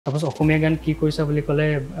Suppose অসমীয়া গান কি কৰিছা বুলি ক'লে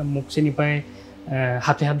মোক চিনি পাই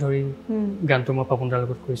হাতে হাত ধৰি গানটো মই পাপনদাৰ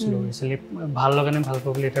লগত কৰিছিলো ৰিসেন্টলি ভাল লগা নে ভাল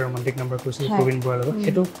পাব বুলি এটা ৰোমান্টিক নাম্বাৰ কৰিছিল প্ৰবীণ বৰাৰ লগত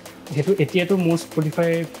হেতু এতিয়াটো মোৰ স্পটিফাই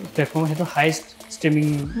প্লেটফৰ্ম হেতু হাইয়েষ্ট ষ্ট্ৰীমিং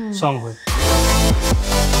সং হয়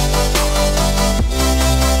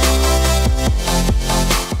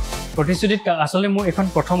প্ৰতিশ্ৰুতিত আসলে মোৰ এখন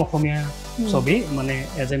প্ৰথম অসমীয়া ছবি মানে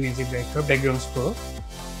as a music director background score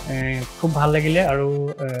খুব ভাল লাগিলে আৰু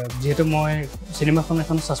যেহেতু মই সিনেমাখন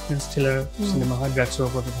এখন সাসপেন্স থ্ৰিলাৰ সিনেমা হয় ড্ৰাগছৰ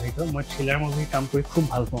ওপৰত আধাৰিত মই থ্ৰিলাৰ মুভি কাম কৰি খুব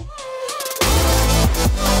ভাল পাওঁ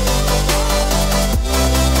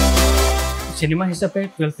সিনেমা হিচাপে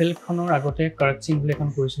 12 ফেল খনৰ আগতে কাৰেক্ট সিং বুলি এখন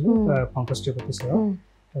কৰিছিল পংকজ ত্ৰিপাঠী ছাৰ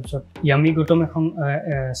তাৰপিছত ইয়ামি গৌতম এখন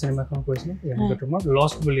সিনেমাখন কৰিছিল ইয়ামি গৌতমৰ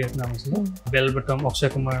লষ্ট বুলি এক নাম আছিল বেল বটম অক্ষয়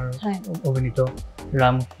কুমাৰ অভিনীত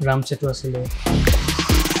ৰাম চেতু আছিল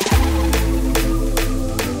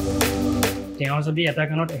তেওঁ যদি এটা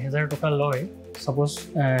গানত 1000 টকা লয় সাপোজ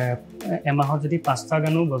এমাহত যদি 5টা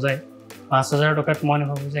গানো বজায় 5000 টকাত মই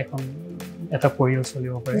ভাবো যে এখন এটা পৰিয়াল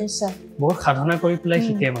চলিব পাৰে বহুত সাধনা কৰি পেলাই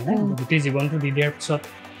শিকে মানে গোটেই জীৱনটো দি দিয়াৰ পিছত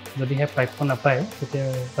যদি হে প্ৰাপ্য নাপায় তেতিয়া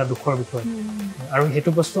এটা দুখৰ বিষয় আৰু হেতু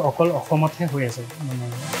বস্তু অকল অসমতহে হৈ আছে মানে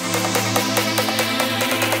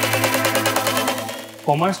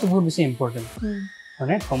কমাৰ্চটো বহুত বেছি ইম্পৰ্টেন্ট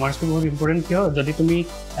মানে কমাৰ্চটো বহুত ইম্পৰ্টেন্ট কিয় যদি তুমি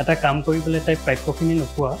এটা কাম কৰি পেলাই তাই প্ৰাপ্যখিনি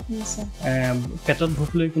নোপোৱা পেটত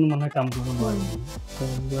ভোক লৈ কোনো মানুহে কাম কৰিব নোৱাৰে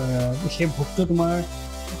সেই ভোকটো তোমাৰ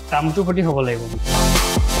কামটোৰ প্ৰতি হ'ব লাগিব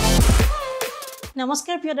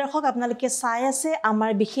নমস্কাৰ প্ৰিয় দৰ্শক আপোনালোকে চাই আছে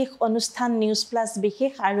আমাৰ বিশেষ অনুষ্ঠান নিউজ প্লাস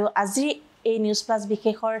বিশেষ আৰু আজি এই নিউজ প্লাস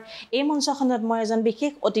বিশেষৰ এই মঞ্চখনত মই এজন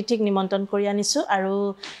বিশেষ অতিথিক নিমন্ত্ৰণ কৰি আনিছো আৰু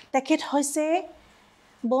তেখেত হৈছে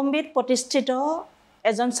বম্বেত প্ৰতিষ্ঠিত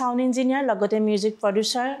এজন সাউণ্ড ইঞ্জিনিয়াৰ লগতে মিউজিক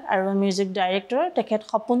প্ৰডিউচাৰ আৰু মিউজিক ডাইৰেক্টৰ তেখেত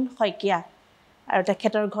সপোন শইকীয়া আৰু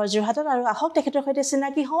তেখেতৰ ঘৰ যোৰহাটত আৰু আহক তেখেতৰ সৈতে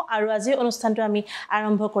চিনাকি হওঁ আৰু আজি অনুষ্ঠানটো আমি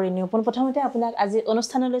আৰম্ভ কৰি নিওঁ প্ৰথমতে আপোনাক আজি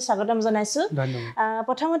অনুষ্ঠানলৈ স্বাগতম জনাইছো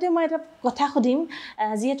প্ৰথমতে মই এটা কথা সুধিম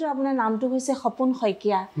যেহেতু আপোনাৰ নামটো হৈছে সপোন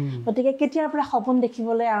শইকীয়া গতিকে কেতিয়াৰ পৰা সপোন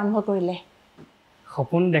দেখিবলৈ আৰম্ভ কৰিলে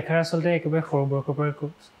সপোন দেখাৰ আসলতে একেবাৰে সৰু বয়সৰ পৰা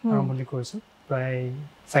আৰম্ভণি কৰিছো প্ৰায়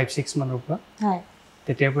 5-6 মানৰ পৰা হয়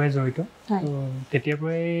তেতিয়াৰ পৰাই জড়িত তেতিয়াৰ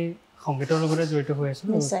পৰাই সংগীতৰ লগতে জড়িত হৈ আছো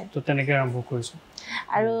তো তেনেকৈ আৰম্ভ কৰিছো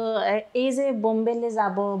আৰু এই যে বম্বেলে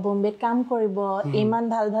যাব বম্বেত কাম কৰিব ইমান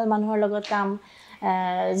ভাল ভাল মানুহৰ লগত কাম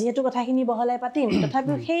যেহেতু কথাখিনি বহলাই পাতিম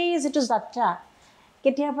তথাপিও সেই যেটো যাত্ৰা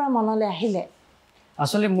কেতিয়াৰ পৰা মনলৈ আহিলে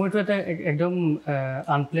আসলে মোৰটো এটা একদম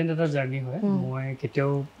আনপ্লেন্ড এটা জাৰ্নি হয় মই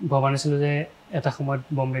কেতিয়াও ভবা নাছিলো যে এটা সময়ত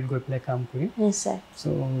বম্বেত গৈ পেলাই কাম কৰিম নিশ্চয় সো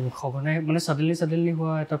খবনে মানে সাডেনলি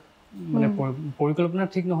হোৱা এটা মানে পৰিকল্পনা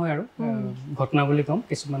ঠিক নহয় আৰু ঘটনা বুলি কম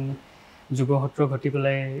কিছুমান যুগহত্ৰ ঘটি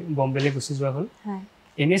পেলাই বম্বেলে গুচি যোৱা হ'ল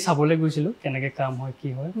এনে চাবলৈ গৈছিলো কেনেকে কাম হয় কি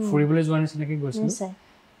হয় ফুৰিবলৈ যোৱাৰ নিচিনাকৈ গৈছিলো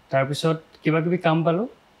তাৰ পিছত কিবা কিবি কাম পালো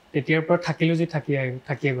তেতিয়াৰ পৰা থাকিলো যে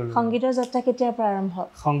থাকিয়ে গ'লো সংগীতৰ যাত্ৰা কেতিয়াৰ পৰা আৰম্ভ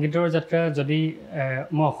সংগীতৰ যাত্ৰা যদি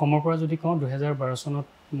মই অসমৰ পৰা যদি কওঁ 2012 চনত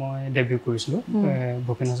মই ডেবিউ কৰিছিলো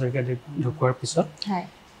ভূপেন হাজৰিকা ঢুকোৱাৰ পিছত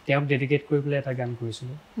তেওঁক ডেডিকেট কৰি পেলাই এটা গান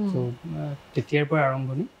কৰিছিলো তো তেতিয়াৰ পৰা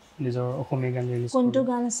আৰম্ভণি নিজৰ অসমীয়া গান ৰিলিজ কোনটো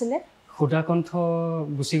গান আছিলে খুদা কণ্ঠ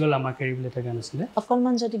গুচি গ'ল আমাকে বুলি এটা গান আছিলে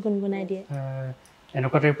অকলমান যদি গুনগুনাই দিয়ে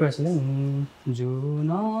এনেকুৱা টাইপৰ আছিলে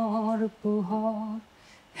জুনৰ পোহৰ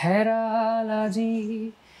হেৰাল আজি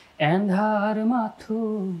এন্ধাৰ মাথো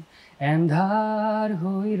এন্ধাৰ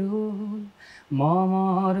হৈ ৰ'ল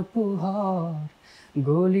মমৰ পোহৰ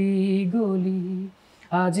গলি গলি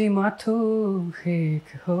আজি মাথো শেষ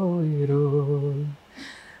হৈ ৰ'ল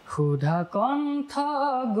খুদা কণ্ঠ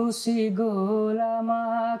গুচি গ'ল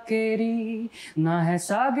আমাকেৰি নাহে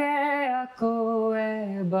চাগে আকৌ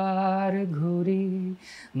এবাৰ ঘূৰি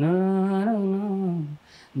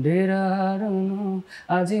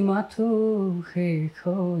আজি মাথো শেষ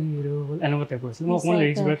হৈ ৰ'ল এনেকুৱা টাইপ কৰিছিল মই অকণমান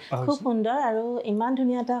লিৰিক্সবিলাক পাহৰিছোঁ খুব সুন্দৰ আৰু ইমান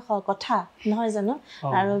ধুনীয়া এটা কথা নহয় জানো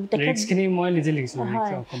আৰু লিৰিক্সখিনি মই নিজে লিখিছিলোঁ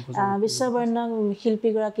বিশ্ববৰ্ণ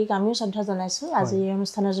শিল্পীগৰাকীক আমিও শ্ৰদ্ধা জনাইছোঁ আজি এই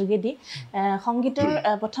অনুষ্ঠানৰ যোগেদি সংগীতৰ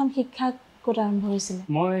প্ৰথম শিক্ষা ক'ত আৰম্ভ হৈছিল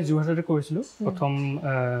মই যোৰহাটতে কৰিছিলোঁ প্ৰথম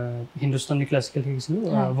হিন্দুস্তানী ক্লাছিকেল শিকিছিলোঁ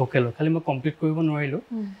ভোকেলত খালি মই কমপ্লিট কৰিব নোৱাৰিলোঁ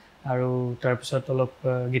আৰু তাৰ পিছত অলপ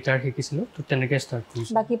গিটাৰ শিকিছিলোঁ তো তেনেকৈ ষ্টাৰ্ট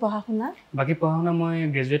কৰিছোঁ বাকী পঢ়া শুনা মই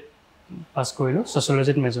গ্ৰেজুৱেট পাছ কৰিলোঁ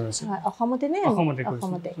ছচিয়লজিত মেজৰ আছে অসমতে নে অসমতে কৰিছোঁ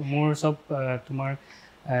মোৰ চব তোমাৰ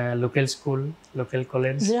local school local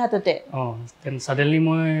college যোৰহাটতে then suddenly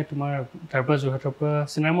মই তোমাৰ তাৰ পৰা যোৰহাটৰ পৰা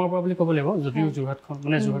চিনেমাৰ পৰা বুলি ক'ব লাগিব যদিও যোৰহাটখন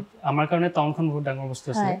মানে যোৰহাট আমাৰ কাৰণে টাউনখন বহুত ডাঙৰ বস্তু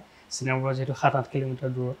আছিলে চিনেমাৰ পৰা যিহেতু 7-8 কিলোমিটাৰ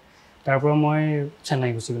দূৰত তাৰ পৰা মই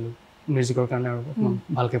চেন্নাই গুচি গ'লোঁ মিউজিকৰ কাৰণে আৰু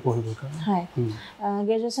ভালকৈ পঢ়িবৰ কাৰণে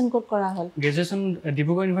গ্ৰেজুৱেশ্যন ক'ত কৰা হ'ল গ্ৰেজুৱেশ্যন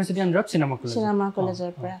ডিব্ৰুগড় ইউনিভাৰ্চিটি আণ্ডাৰত চিনেমা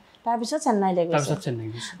কলেজৰ পৰা তাৰপিছত চেন্নাইলৈ গৈছে তাৰপিছত চেন্নাই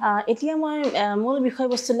গৈছে এতিয়া মই মূল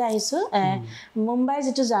বিষয়বস্তুলৈ আহিছোঁ মুম্বাই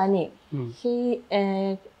যিটো জাৰ্ণি সেই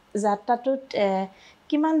যাত্ৰাটোত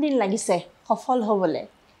কিমান দিন লাগিছে সফল হ'বলৈ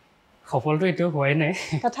সফলটো এতিয়াও হোৱাই নাই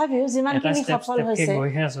তথাপিও যিমানখিনি সফল হৈছে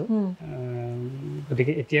গৈহে আছোঁ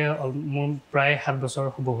গতিকে এতিয়া মোৰ প্ৰায় 7 বছৰ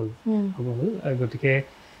হ'ব হ'ল গতিকে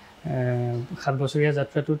 7 বছৰীয়া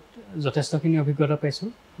যাত্ৰাটোত যথেষ্টখিনি অভিজ্ঞতা পাইছোঁ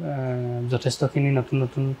যথেষ্টখিনি নতুন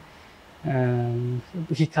নতুন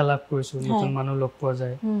শিক্ষা লাভ কৰিছোঁ নতুন মানুহ লগ পোৱা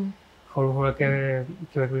যায় সৰু সুৰাকৈ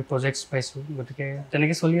কিবা কিবি প্ৰজেক্টছ পাইছোঁ গতিকে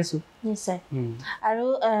তেনেকৈ চলি আছোঁ নিশ্চয় আৰু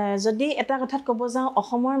যদি এটা কথাত ক'ব যাওঁ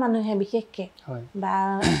অসমৰ মানুহে বিশেষকৈ বা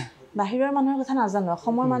বাহিৰৰ মানুহৰ কথা নাজানো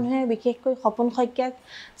অসমৰ মানুহে বিশেষকৈ সপোন শইকীয়াক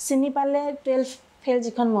চিনি পালে 12 ফেল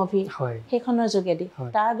যিখন মুভি সেইখনৰ যোগেদি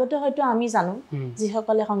তাৰ আগতে হয়তো আমি জানো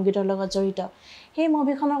যিসকলে সংগীতৰ লগত জড়িত সেই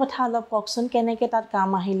মুভিখনৰ কথা অলপ কওকচোন কেনেকৈ তাত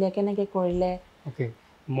কাম আহিলে কেনেকৈ কৰিলে অ'কে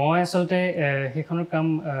মই আচলতে সেইখনৰ কাম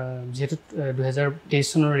যিহেতু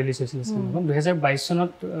 2023 চনৰ ৰিলিজ হৈছিলে চিনেমাখন 2022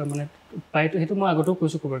 চনত মানে প্ৰায় সেইটো মই আগতেও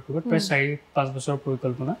কৈছোঁ ক'ৰবাত প্ৰায় 4-5 বছৰৰ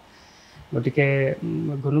পৰিকল্পনা গতিকে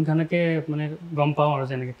ঘনুঘানকৈ মানে গম পাওঁ আৰু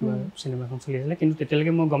যেনেকৈ কিবা চিনেমাখন চলি আছিলে কিন্তু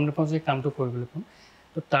তেতিয়ালৈকে মই গম নাপাওঁ যে কামটো কৰিবলৈ পাম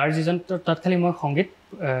তো তাৰ যিজন তাত খালি মই সংগীত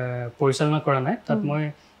পৰিচালনা কৰা নাই তাত মই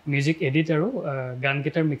মিউজিক এডিট আৰু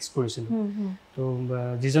গানকেইটাৰ মিক্স কৰিছিলোঁ তো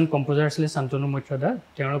যিজন কম্প'জাৰ আছিলে শান্তনু মৈত্ৰ দা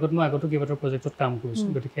তেওঁৰ লগত মই আগতো কেইবাটাও প্ৰজেক্টত কাম কৰিছোঁ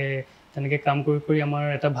গতিকে তেনেকৈ কাম কৰি কৰি আমাৰ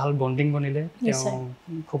এটা ভাল বণ্ডিং বনিলে তেওঁ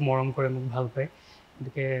খুব মৰম কৰে মোক ভাল পায়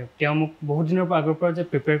গতিকে তেওঁ মোক বহুত দিনৰ পৰা আগৰ পৰা যে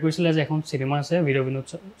প্ৰিপেয়াৰ কৰিছিলে যে এখন চিনেমা আছে বীৰ বিনোদ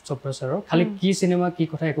চোপ্ৰা ছাৰৰ খালি কি চিনেমা কি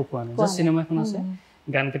কথা একো কোৱা নাই জাষ্ট চিনেমা এখন আছে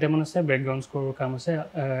গান কেইটামান আছে বেকগ্ৰাউণ্ড স্ক'ৰৰ কাম আছে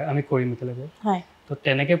আমি কৰিম একেলগে তো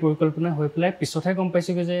তেনেকৈ পৰিকল্পনা হৈ পেলাই পিছতহে গম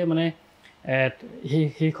পাইছোঁগৈ যে মানে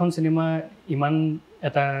সেইখন চিনেমা ইমান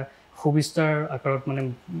এটা সুবিস্তাৰ আকাৰত মানে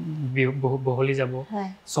বহলি যাব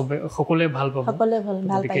চবে সকলোৱে ভাল পাব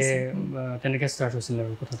গতিকে তেনেকৈ ষ্টাৰ্ট হৈছিলে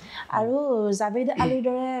আৰু কথাটো আৰু জাভেদ আলীৰ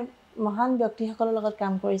দৰে মহান ব্যক্তিসকলৰ লগত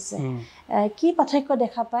কাম কৰিছে কি পাৰ্থক্য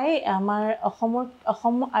দেখা পায় আমাৰ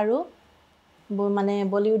অসম আৰু মানে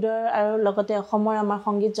বলিউডৰ আৰু লগতে অসমৰ আমাৰ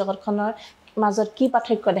সংগীত জগতখনৰ মাজত কি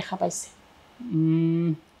পাৰ্থক্য দেখা পাইছে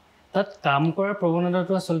তাত কাম কৰাৰ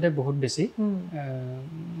প্ৰৱণতাটো আচলতে বহুত বেছি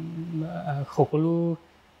সকলো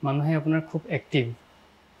মানুহে আপোনাৰ খুব এক্টিভ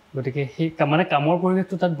গতিকে সেই মানে কামৰ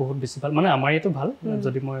পৰিৱেশটো তাত বহুত বেছি ভাল মানে আমাৰ ইয়াতো ভাল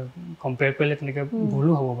যদি মই কম্পেয়াৰ কৰিলে তেনেকৈ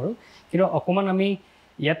ভুলো হ'ব বাৰু কিন্তু অকণমান আমি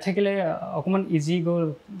ইয়াত থাকিলে অকণমান ইজি গ'ল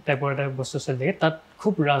টাইপৰ এটা বস্তু চলি থাকে তাত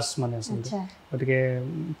খুব ৰাছ মানে আচলতে গতিকে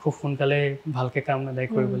খুব সোনকালে ভালকৈ কাম আদায়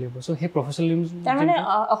কৰিব লাগিব চ' সেই প্ৰফেচনেলিজম তাৰমানে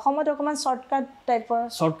অসমত অকণমান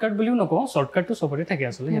শ্বৰ্টকাট বুলিও নকওঁ শ্বৰ্টকাটটো চবতে থাকে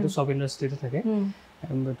আচলতে সেইটো চব ইণ্ডাষ্ট্ৰিতে থাকে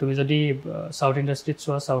তুমি যদি চাউথ ইণ্ডাষ্ট্ৰিত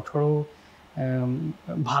চোৱা চাউথৰো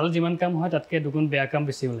ভাল যিমান কাম হয় তাতকৈ দুগুণ বেয়া কাম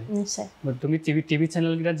বেছি ওলায় তুমি টিভি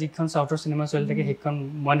চেনেলকেইটাত যিখন চাউথৰ চিনেমা চলি থাকে সেইখন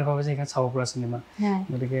মই নাভাবোঁ যে সেইখন চাব পৰা চিনেমা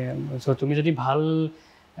গতিকে চ' তুমি যদি ভাল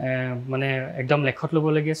মানে একদম লেখত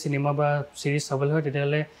ল'বলগীয়া চিনেমা বা চিৰিজ চাবলৈ হয়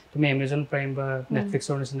তেতিয়াহ'লে তুমি এমেজন প্ৰাইম বা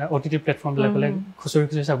নেটফ্লিক্সৰ নিচিনা OTT প্লেটফৰ্মবিলাকলৈ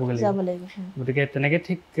খুচৰি চাবগৈ লাগিব গতিকে তেনেকৈ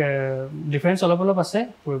ঠিক ডিফাৰেঞ্চ অলপ আছে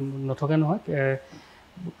নথকা নহয়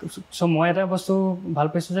চ' মই এটা বস্তু ভাল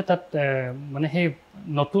পাইছোঁ যে তাত মানে সেই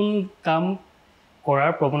নতুন কাম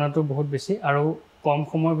কৰাৰ প্ৰৱণতাটো বহুত বেছি আৰু কম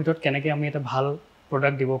সময়ৰ ভিতৰত কেনেকৈ আমি এটা ভাল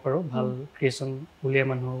প্ৰডাক্ট দিব পাৰোঁ ভাল ক্ৰিয়েশ্যন উলিয়াই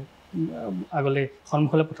মানুহক আগলৈ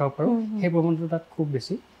সন্মুখলৈ পঠাব পাৰোঁ সেই প্ৰৱণতাটো তাত খুব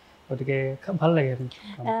বেছি গতিকে ভাল লাগে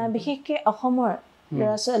বিশেষকৈ অসমৰ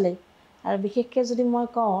ল'ৰা ছোৱালী আৰু বিশেষকৈ যদি মই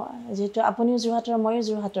কওঁ যিহেতু আপুনিও যোৰহাটৰ ময়ো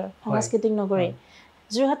যোৰহাটৰ সাংস্কৃতিক নগৰী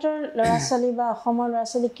যোৰহাটৰ ল'ৰা ছোৱালী বা অসমৰ ল'ৰা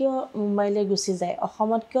ছোৱালী কিয় মুম্বাইলৈ গুচি যায়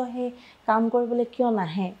অসমত কিয় সেই কাম কৰিবলৈ কিয়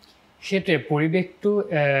নাহে সেইটোৱে পৰিৱেশটো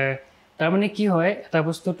তাৰমানে কি হয় এটা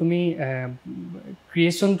বস্তু তুমি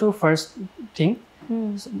ক্ৰিয়েশ্যনটো ফাৰ্ষ্ট থিং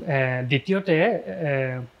দ্বিতীয়তে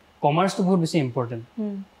কমাৰ্চটো বহুত বেছি ইম্পৰ্টেণ্ট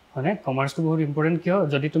হয়নে কমাৰ্চটো বহুত ইম্পৰ্টেণ্ট কিয়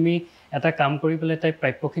যদি তুমি এটা কাম কৰি পেলাই তাই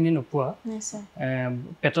প্ৰাপ্যখিনি নোপোৱা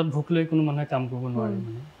পেটত ভোক লৈ কোনো মানুহে কাম কৰিব নোৱাৰে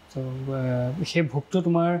মানে ত' সেই ভোকটো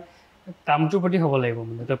তোমাৰ কামটোৰ প্ৰতি হ'ব লাগিব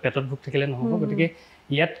মানে তো পেটত ভোক থাকিলে নহ'ব গতিকে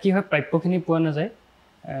ইয়াত কি হয় প্ৰাপ্যখিনি পোৱা নাযায়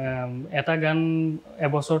এটা গান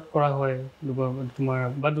এবছৰত কৰা হয় তোমাৰ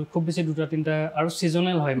বা খুব বেছি 2-3টা আৰু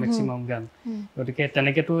ছিজনেল হয় মেক্সিমাম গান গতিকে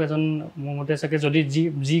তেনেকৈতো এজন মোৰ মতে চাগে যদি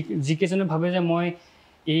যিকেইজনে ভাবে যে মই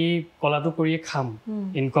এই কলাটো কৰিয়ে খাম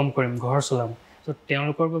ইনকাম কৰিম ঘৰ চলাম ত'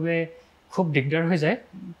 তেওঁলোকৰ বাবে খুব দিগদাৰ হৈ যায়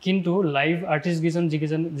কিন্তু লাইভ আৰ্টিষ্টকেইজন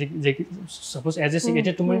যিকেইজন ছাপ'জ এজ এ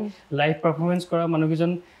এতিয়া তুমি লাইভ পাৰফৰ্মেঞ্চ কৰা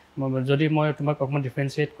মানুহকেইজন যদি মই তোমাক অকণমান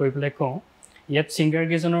ডিফাৰেঞ্চিয়েট কৰি পেলাই কওঁ ইয়াত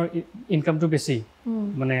ছিংগাৰকেইজনৰ ইনকামটো বেছি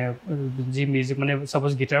মানে যি মিউজিক মানে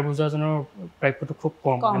ছাপ'জ গীটাৰ বজোৱাজনৰ প্ৰাপ্যটো খুব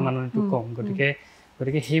কম মাননিটো কম গতিকে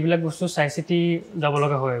গতিকে সেইবিলাক বস্তু চাই চিতি যাব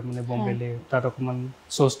লগা হয় মানে বম্বেলে তাত অকণমান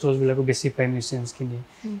শ্ব'জ ট'জবিলাকো বেছি পায় মিউজিচিয়ানছখিনি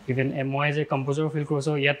ইভেন মই যে কম্প'জাৰ ফিল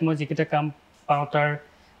কৰিছোঁ ইয়াত মই যিকেইটা কাম পাওঁ তাৰ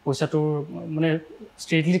পইচাটোৰ মানে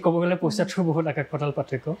ষ্ট্ৰেইটলি ক'ব গ'লে পইচাটোৰ বহুত আকাশ পাতাল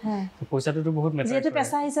পাৰ্থক্য পইচাটোতো বহুত মেটাৰ যিহেতু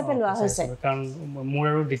পেচা হিচাপে লোৱা হৈছে কাৰণ মোৰ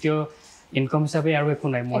আৰু দ্বিতীয় ইনকম হিচাপে আৰু একো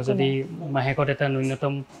নাই মই যদি মাহেকত এটা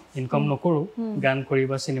ন্যূনতম ইনকম নকৰোঁ গান কৰি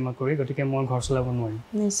বা চিনেমা কৰি গতিকে মই ঘৰ চলাব নোৱাৰিম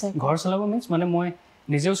ঘৰ চলাব মিনছ মানে মই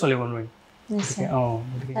নিজেও চলিব নোৱাৰিম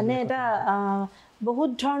মানে এটা বহুত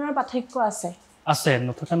ধৰণৰ পাৰ্থক্য আছে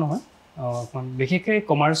নথকা নহয় অকণমান বিশেষকৈ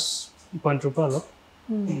কমাৰ্চ পইণ্টৰ পৰা অলপ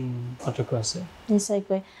পাৰ্থক্য আছে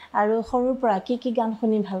নিশ্চয়কৈ আৰু সৰুৰ পৰা কি কি গান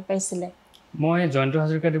শুনি ভাল পাইছিলে মই জয়ন্ত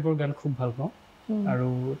হাজৰিকাদেৱৰ গান খুব ভাল পাওঁ আৰু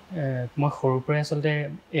মই সৰুৰ পৰাই আচলতে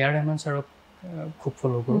এ.আৰ. ৰহমান ছাৰক খুব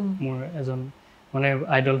ফ'ল' কৰোঁ মোৰ এজন মানে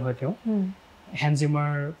আইডল হয় তেওঁ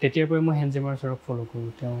হেনজিমাৰ তেতিয়াৰ পৰাই মই হেনজিমাৰ ছাৰক ফ'ল' কৰোঁ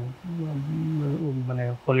তেওঁ মানে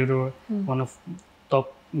হলিউডৰ ওৱান অফ টপ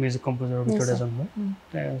মিউজিক কম্প'জাৰৰ ভিতৰত এজন হয়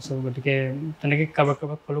তাৰপিছত গতিকে তেনেকৈ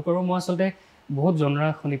কাৰোবাক ফ'ল' কৰোঁ মই আচলতে বহুত জনৰা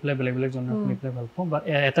শুনি পেলাই বেলেগ বেলেগ জনৰা শুনি পেলাই ভাল পাওঁ বা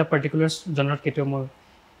এটা পাৰ্টিকুলাৰ জনৰাত কেতিয়াও মই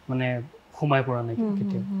মানে সোমাই পৰা নাই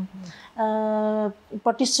কেতিয়াও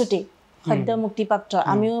প্ৰতিশ্ৰুতি সদ্য মুক্তিপ্ৰাপ্ত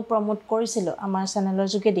আমিও প্ৰমোট কৰিছিলোঁ আমাৰ চেনেলৰ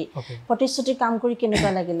যোগেদি প্ৰতিশ্ৰুতি কাম কৰি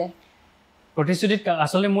কেনেকুৱা লাগিলে প্ৰতিশ্ৰুতিত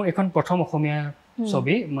আচলতে মোৰ এখন প্ৰথম অসমীয়া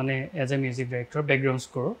ছবি মানে as a music director background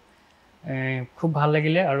score খুব ভাল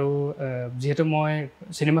লাগিলে আৰু যিহেতু মই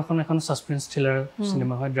চিনেমাখন এখন ছাছপেন্স থ্ৰিলাৰ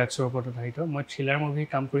চিনেমা হয় ড্ৰাগছৰ ওপৰত আধাৰিত মই থ্ৰিলাৰ মুভি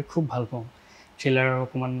কাম কৰি খুব ভাল পাওঁ থ্ৰিলাৰৰ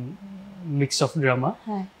অকণমান মিক্স অফ ড্ৰামা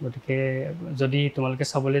গতিকে যদি তোমালোকে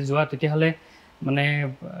চাবলৈ যোৱা তেতিয়াহ'লে মানে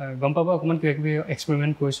গম পাবা অকণমান কিবা কিবি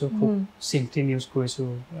এক্সপেৰিমেণ্ট কৰিছোঁ খুব চিন্থিন ইউজ কৰিছোঁ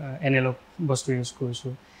এনালগ বস্তু ইউজ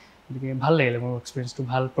কৰিছোঁ গতিকে ভাল লাগিলে মোৰ এক্সপিৰিয়েঞ্চটো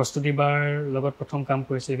ভাল প্ৰস্তুতি বাৰ লগত প্ৰথম কাম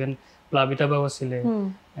কৰিছোঁ ইভেন প্লাবিতা বাও আছিলে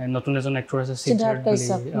নতুন এজন এক্টৰ আছে সিদ্ধাৰ্থ বুলি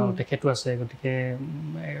তেখেতো আছে গতিকে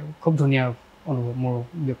খুব ধুনীয়া অনুভৱ মোৰ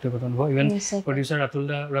ব্যক্তিগত অনুভৱ ইভেন প্ৰডিউচাৰ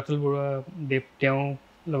ৰাতুল বৰুৱা দেৱ তেওঁ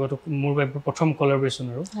লগতো মোৰ প্ৰথম কলাবৰেশ্যন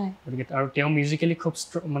আৰু গতিকে আৰু তেওঁ মিউজিকেলি খুব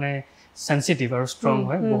মানে চেঞ্চিটিভ আৰু ষ্ট্ৰং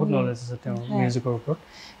হয় বহুত নলেজ আছে তেওঁৰ মিউজিকৰ ওপৰত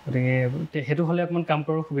গতিকে সেইটো হ'লে অকণমান কাম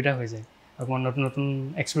কৰাৰ সুবিধা হৈ যায় অকণমান নতুন নতুন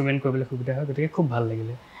এক্সপেৰিমেণ্ট কৰিবলৈ সুবিধা হয় গতিকে খুব ভাল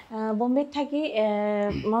লাগিলে বম্বেত থাকি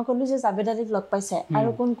মই ক'লোঁ যে জাবেদ আলীক লগ পাইছে আৰু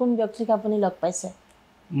কোন কোন ব্যক্তিক আপুনি লগ পাইছে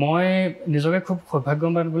মই নিজকে খুব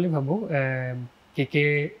সৌভাগ্যৱান বুলি ভাবোঁ কে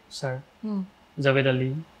ছাৰ জাবেদ আলী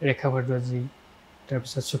ৰেখা ভাৰদ্বাজী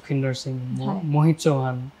তাৰপিছত সুখিন্দৰ সিং মোহিত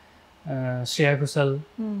চৌহান শ্ৰেয়া ঘোষাল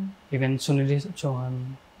ইভেন সুনিধি চৌহান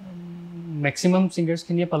মেক্সিমাম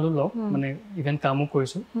ছিংগাৰ্ছখিনিয়ে পালোঁ লগ মানে ইভেন কামো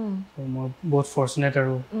কৰিছোঁ মই বহুত ফৰ্চুনেট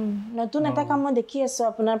আৰু নতুন এটা কাম মই দেখি আছোঁ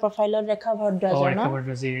আপোনাৰ প্ৰফাইলত ৰেখা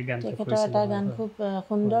ভাৰদ্বাজীৰ গান তেখেতৰ এটা গান খুব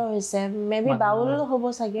সুন্দৰ হৈছে মে বি বাউল হ'ব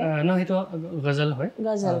চাগে ন সেইটো গজল হয়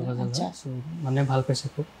গজল মানে ভাল পাইছে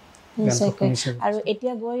খুব আৰু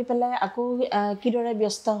এতিয়া গৈ পেলাই আকৌ কিদৰে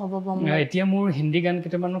ব্যস্ত হ'ব এতিয়া মোৰ হিন্দী গান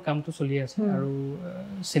কেইটামানৰ কামটো চলি আছে আৰু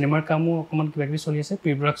চিনেমাৰ কামো অকণমান কিবা কিবি চলি আছে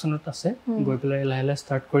প্ৰি প্ৰডাকশ্যনত আছে গৈ পেলাই লাহে লাহে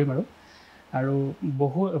ষ্টাৰ্ট কৰিম আৰু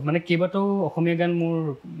বহু মানে কেইবাটাও অসমীয়া গান মোৰ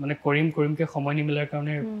মানে কৰিমকৈ সময় নিমিলাৰ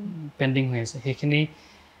কাৰণে পেণ্ডিং হৈ আছে সেইখিনি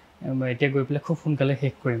এতিয়া গৈ পেলাই খুব সোনকালে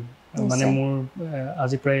শেষ কৰিম মানে মোৰ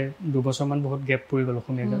আজি প্ৰায় 2 বছৰমান বহুত গেপ পৰি গ'ল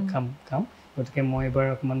অসমীয়া কাম গতিকে মই এবাৰ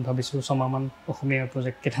অকণমান ভাবিছোঁ 6 মাহমান অসমীয়া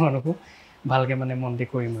প্ৰজেক্ট কেইটামানকো ভালকৈ মানে মন দি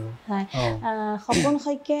কৰিম আৰু সপোন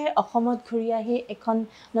শইকীয়াই অসমত ঘূৰি আহি এখন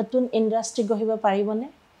নতুন ইণ্ডাষ্ট্ৰী গঢ়িব পাৰিবনে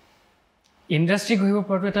ইণ্ডাষ্ট্ৰী গঢ়িব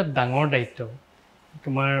পৰাটো এটা ডাঙৰ দায়িত্ব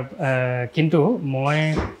তোমাৰ কিন্তু মই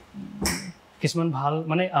কিছুমান ভাল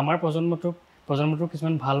মানে আমাৰ প্ৰজন্মটোৰ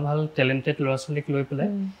কিছুমান ভাল ভাল টেলেণ্টেড ল'ৰা ছোৱালীক লৈ পেলাই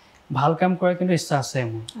ভাল কাম কৰাৰ কিন্তু ইচ্ছা আছে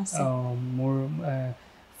মোৰ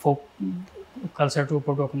ফ'ক কালচাৰটোৰ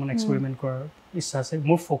ওপৰতো অকণমান এক্সপেৰিমেণ্ট কৰাৰ ইচ্ছা আছে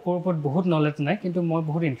মোৰ ফ'কৰ ওপৰত বহুত নলেজ নাই কিন্তু মই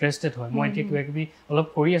বহুত ইণ্টাৰেষ্টেড হয় মই এতিয়া কিবা কিবি অলপ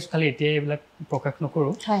কৰি আছোঁ খালি এতিয়া এইবিলাক প্ৰকাশ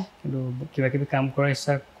নকৰোঁ কিন্তু কিবা কিবি কাম কৰাৰ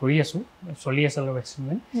ইচ্ছা কৰি আছোঁ চলি আছে অলপ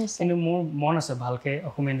এক্সপেৰিমেণ্ট কিন্তু মোৰ মন আছে ভালকৈ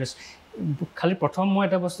অসমীয়া ইণ্ডাষ্ট্ৰী খালি প্ৰথম মই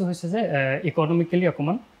এটা বস্তু হৈছে যে ইকনমিকেলি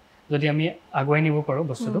অকণমান যদি আমি আগুৱাই নিব পাৰোঁ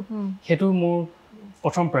বস্তুটো সেইটো মোৰ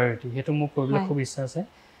প্ৰথম প্ৰায়ৰিটি সেইটো মোৰ কৰিবলৈ খুব ইচ্ছা আছে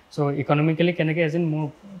চ' ইকনমিকেলি কেনেকৈ এজন মোৰ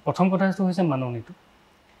প্ৰথম কথাটো হৈছে মাননিটো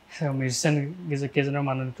মিউজিচিয়ান কেইজনৰ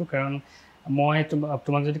মাননিটো কাৰণ মই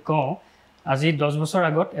তোমাক যদি কওঁ আজি 10 বছৰ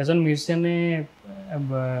আগত এজন মিউজিচিয়ানে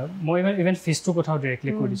মই ইভেন ফিজটোৰ কথাও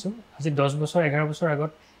ডিৰেক্টলি কৈ দিছোঁ আজি 10 বছৰ 11 বছৰ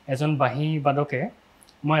আগত এজন বাঁহী বাদকে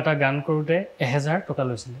মই এটা গান কৰোঁতে 1000 টকা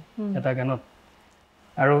লৈছিলে এটা গানত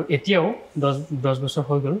আৰু এতিয়াও 10 বছৰ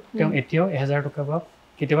হৈ গ'ল তেওঁ এতিয়াও 1000 টকা বা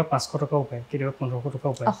কেতিয়াবা 500 টকাও পায় কেতিয়াবা 1500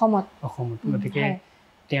 টকাও পায় অসমত গতিকে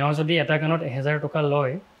তেওঁ যদি এটা গানত 1000 টকা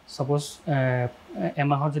লয় ছাপ'জ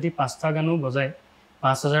এমাহত যদি 5টা গানো বজায়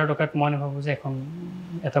 5000 টকাত মই নাভাবোঁ যে এখন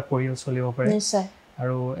এটা পৰিয়াল চলিব পাৰে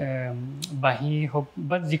আৰু বাঁহী হওক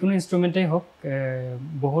বা যিকোনো ইনষ্ট্ৰুমেণ্টেই হওক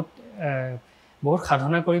বহুত বহুত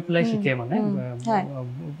সাধনা কৰি পেলাই শিকে মানে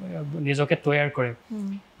নিজকে তৈয়াৰ কৰে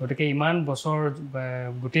গতিকে ইমান বছৰ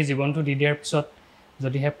গোটেই জীৱনটো দি দিয়াৰ পিছত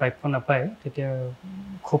যদিহে প্ৰাপ্য নাপায় তেতিয়া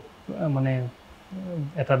খুব মানে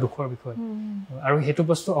এটা দুখৰ বিষয় আৰু সেইটো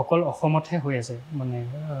বস্তু অকল অসমতহে হৈ আছে মানে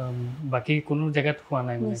বাকী কোনো জেগাত হোৱা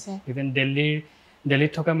নাই মানে ইভেন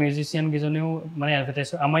দিল্লীত থকা মিউজিচিয়ান কেইজনেও মানে এডভাৰটাইজ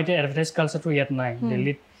আমাৰ এতিয়া এডভাৰটাইজ কালচাৰটো ইয়াত নাই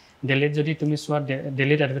দিল্লীত যদি তুমি চোৱা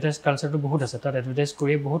দিল্লীত এডভাৰটাইজ কালচাৰটো বহুত আছে তাত এডভাৰটাইজ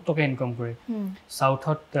কৰি বহুত টকা ইনকাম কৰে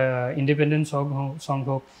সাউথত ইণ্ডিপেণ্ডেণ্ট সং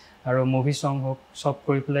হওক আৰু মুভি সং হওক সব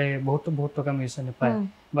কৰি পেলাই বহুত টকা মিউজিচিয়ানে পায়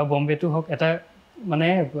বা বম্বেটো হওক এটা মানে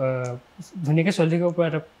ধুনীয়াকৈ চলি থাকিব পৰা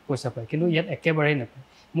এটা পইচা পায় কিন্তু ইয়াত একেবাৰেই নাপায়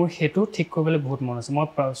মোৰ সেইটো ঠিক কৰিবলৈ বহুত মন আছে মই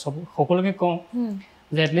সকলোকে কওঁ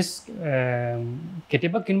যে এটলিষ্ট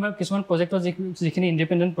কেতিয়াবা কিছুমান প্ৰজেক্টৰ যিখিনি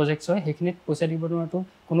ইণ্ডিপেণ্ডেণ্ট প্ৰজেক্টছ হয় সেইখিনিত পইচা দিব নোৱাৰাটো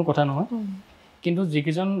কোনো কথা নহয় কিন্তু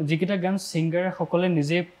যিকেইটা গান ছিংগাৰসকলে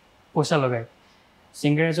নিজে পইচা লগায়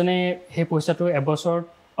ছিংগাৰ এজনে সেই পইচাটো এবছৰত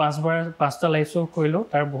 5টা লাইভ শ্ব' কৰিলেও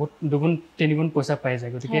তাৰ বহুত 2-3 গুণ পইচা পাই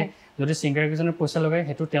যায় গতিকে যদি ছিংগাৰ কেইজনে পইচা লগায়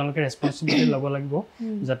সেইটো তেওঁলোকে ৰেছপনচিবিলিটি ল'ব লাগিব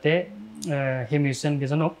যাতে সেই মিউজিচিয়ান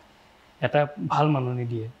কেইজনক এটা ভাল মাননি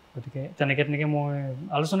দিয়ে গতিকে তেনেকৈ মই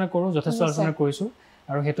আলোচনা কৰোঁ যথেষ্ট আলোচনা কৰিছোঁ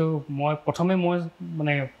আৰু সেইটো প্ৰথমে মই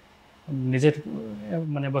মানে নিজে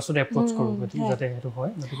মানে বস্তুটো এপ্ৰ'চ কৰোঁ যাতে সেইটো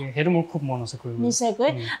হয় গতিকে সেইটো মোৰ খুব মন আছে কৰিব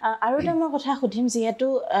নিশ্চয়কৈ আৰু এটা মই কথা সুধিম যিহেতু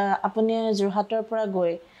আপুনি যোৰহাটৰ পৰা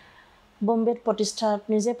গৈ বম্বেত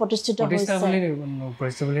নিজে প্ৰতিষ্ঠিত হৈছে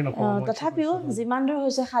তথাপিও যিমান দূৰ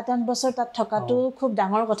হৈছে 7-8 বছৰ তাত থকাটো খুব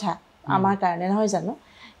ডাঙৰ কথা আমাৰ কাৰণে নহয় জানো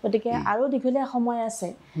গতিকে আৰু দীঘলীয়া সময় আছে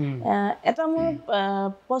এটা মোৰ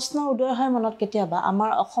প্ৰশ্ন উদয় হয় মনত কেতিয়াবা আমাৰ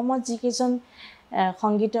অসমত যিকেইজন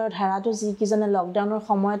সংগীতৰ ধাৰাটো যিকেইজনে লকডাউনৰ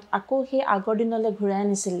সময়ত আকৌ সেই আগৰ দিনলৈ ঘূৰাই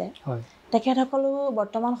আনিছিলে তেখেতসকলো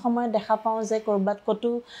বৰ্তমান সময়ত দেখা পাওঁ যে ক'ৰবাত ক'তো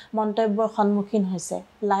মন্তব্যৰ সন্মুখীন হৈছে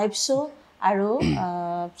লাইভ শ্ব' আৰু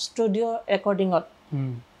ষ্টুডিঅ' ৰেকৰ্ডিঙত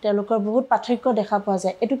তেওঁলোকৰ বহুত পাৰ্থক্য দেখা পোৱা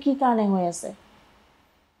যায় এইটো কি কাৰণে হৈ আছে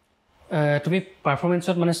তুমি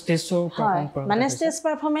পাৰফৰ্মেন্সত মানে ষ্টেজ শ্ব' মানে ষ্টেজ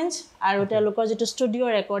পাৰফৰ্মেন্স আৰু তেওঁলোকৰ যিটো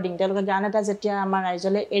ষ্টুডিঅ' ৰেকৰ্ডিং তেওঁলোকে গান এটা যেতিয়া আমাৰ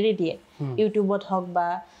ৰাইজলৈ এৰি দিয়ে ইউটিউবত হওক বা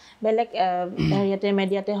বেলেগ হেৰিয়াতে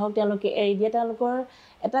মিডিয়াতে হওক তেওঁলোকে এৰি দিয়ে তেওঁলোকৰ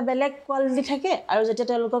এটা বেলেগ কোৱালিটি থাকে আৰু যেতিয়া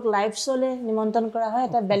তেওঁলোকক লাইভ শ্ব'লৈ নিমন্ত্ৰণ কৰা হয়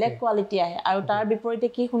এটা বেলেগ কোৱালিটি আহে আৰু তাৰ বিপৰীতে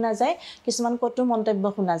কি শুনা যায় কিছুমান কটু মন্তব্য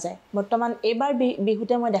শুনা যায় বৰ্তমান এইবাৰ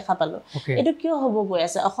বিহুতে মই দেখা পালোঁ এইটো কিয় হ'ব গৈ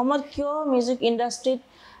আছে অসমত কিয় মিউজিক ইণ্ডাষ্ট্ৰীত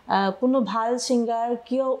কোনো ভাল ছিংগাৰ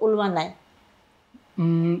কিয় ওলোৱা নাই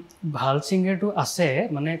ভাল ছিংগাৰটো আছে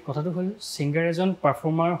মানে কথাটো হ'ল ছিংগাৰ এজন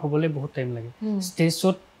পাৰফৰ্মাৰ হ'বলৈ বহুত টাইম লাগে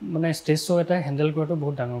ষ্টেজ শ্ব' এটা হেণ্ডেল কৰাটো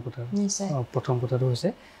বহুত ডাঙৰ কথা প্ৰথম কথাটো হৈছে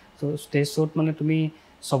ত' ষ্টেজ শ্ব'ত মানে তুমি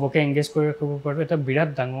চবকে এংগেজ কৰি ৰাখিব পাৰোঁ এটা বিৰাট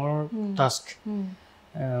ডাঙৰ টাস্ক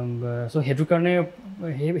চ' সেইটো কাৰণে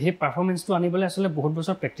সেই পাৰফৰ্মেঞ্চটো আনিবলৈ আচলতে বহুত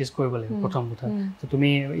বছৰ প্ৰেক্টিচ কৰিব লাগিব প্ৰথম কথা ত'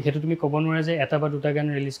 তুমি ক'ব নোৱাৰা যে 1 বা 2টা গান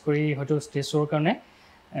ৰিলিজ কৰি হয়তো ষ্টেজ শ্ব'ৰ কাৰণে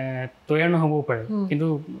তৈয়াৰ নহ'বও পাৰে কিন্তু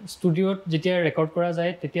ষ্টুডিঅ'ত যেতিয়া ৰেকৰ্ড কৰা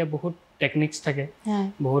যায় তেতিয়া বহুত টেকনিক্স থাকে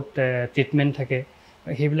বহুত ট্ৰিটমেণ্ট থাকে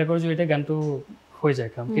সেইবিলাকৰ জৰিয়তে গানটো হৈ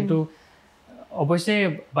যায় কাম কিন্তু অৱশ্যে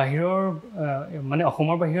বাহিৰৰ মানে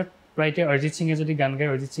অসমৰ বাহিৰত প্ৰায় এতিয়া অৰিজিত সিঙে যদি গান গায়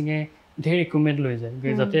অৰিজিত সিঙে ঢেৰ ইকুইপমেণ্ট লৈ যায়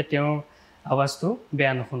যাতে তেওঁৰ আৱাজটো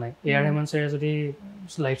বেয়া নুশুনায় এয়াৰ হেমন ছাৰে যদি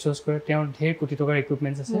লাইভ শ্ব'জ কৰে তেওঁৰ ঢেৰ কোটি টকাৰ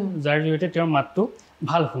ইকুইপমেণ্টছ আছে যাৰ জৰিয়তে তেওঁৰ মাতটো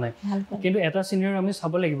ভাল শুনায় কিন্তু এটা চিনিয়ৰ আমি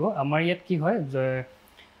চাব লাগিব আমাৰ ইয়াত কি হয়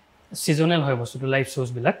ছিজনেল হয় বস্তুটো লাইভ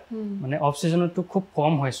শ্ব'জবিলাক মানে অফ ছিজনতটো খুব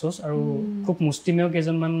কম হয় শ্ব'জ আৰু খুব মুষ্টিমেয়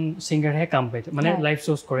কেইজনমান ছিংগাৰহে কাম পায় মানে লাইভ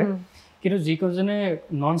শ্ব'জ কৰে কিন্তু যিকেইজনে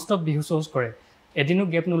নন ষ্টপ বিহু শ্ব'জ কৰে এদিনো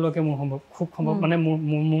গেপ নোলোৱাকৈ খুব সম্ভৱ মানে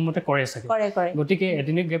মোৰ মতে কৰে চাগে গতিকে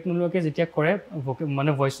এদিনো গেপ নোলোৱাকৈ যেতিয়া কৰে মানে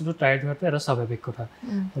ভইচটো টায়াৰ্ড হোৱাটো এটা স্বাভাৱিক কথা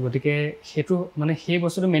গতিকে সেইটো মানে সেই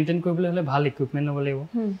বস্তুটো মেইনটেইন কৰিবলৈ হ'লে ভাল ইকুইপমেণ্ট হ'ব লাগিব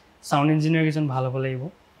চাউণ্ড ইঞ্জিনিয়াৰ কেইজন ভাল হ'ব লাগিব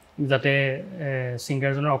যাতে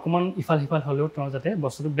ছিংগাৰজনৰ অকণমান ইফাল সিফাল হ'লেও তেওঁ যাতে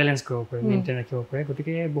বস্তুটো বেলেঞ্চ কৰিব পাৰে মেইনটেইন ৰাখিব পাৰে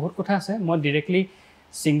গতিকে বহুত কথা আছে মই ডিৰেক্টলি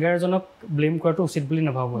ছিংগাৰজনক ব্লেম কৰাটো উচিত বুলি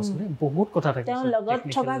নাভাবোঁ আচলতে বহুত কথা থাকে তেওঁৰ লগত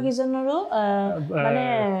থকা কেইজনৰো মানে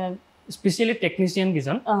স্পেচিয়েলি টেকনিচিয়ান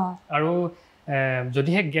কেইজন আৰু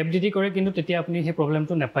যদিহে গেপ দি কৰে কিন্তু তেতিয়া আপুনি সেই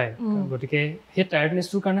প্ৰব্লেমটো নাপায় গতিকে সেই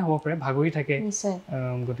টায়াৰ্ডনেছটোৰ কাৰণে হ'ব পাৰে ভাগৰি থাকে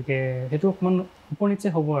গতিকে সেইটো অকণমান উপনীত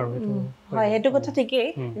হ'ব আৰু সেইটো কথা ঠিকেই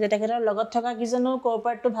যে তেখেতৰ লগত থকা কেইজনো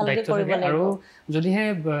কোঅপাৰেটটো ভালকৈ কৰিব লাগিব আৰু যদিহে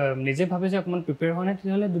নিজে ভাবে যে অকণমান প্ৰিপেয়াৰ হোৱা নাই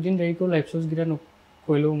তেতিয়াহ'লে 2 দিন দেৰিকৈ লাইভ শ্ব'জকেইটা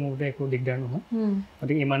কৰিলেও মোৰ বোধে একো দিগদাৰ নহয়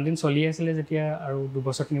গতিকে ইমান দিন চলি আছিলে যেতিয়া আৰু 2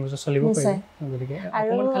 বছৰ 3 বছৰ চলিব পাৰিব গতিকে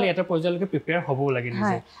অকণমান খালি এটা পৰ্যায়লৈকে প্ৰিপেয়াৰ হ'বও লাগে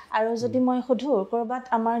নিজে আৰু যদি মই সোধোঁ ক'ৰবাত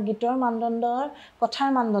আমাৰ গীতৰ মানদণ্ডৰ কথাৰ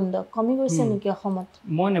মানদণ্ড কমি গৈছে নেকি অসমত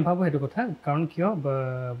মই নাভাবোঁ সেইটো কথা কাৰণ কিয়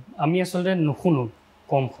আমি আচলতে নুশুনো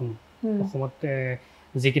কম শুনো অসমত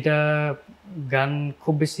যিকেইটা গান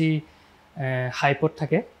খুব বেছি হাইপত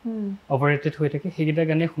থাকে অভাৰৰেটেড হৈ থাকে সেইকেইটা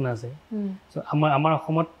গানেই শুনা যায় চ' আমাৰ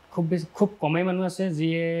অসমত খুব কমেই মানুহ আছে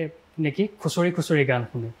যিয়ে নেকি খুচৰি গান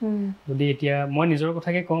শুনে যদি এতিয়া মই নিজৰ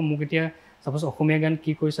কথাকে কওঁ মোক এতিয়া চাপ'জ অসমীয়া গান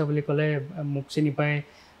কি কৰিছা বুলি ক'লে মোক চিনি পাই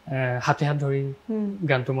হাতে হাত ধৰি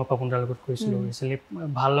গানটো মই পাপন দাৰ লগত কৰিছিলোঁ ৰিচেণ্টলি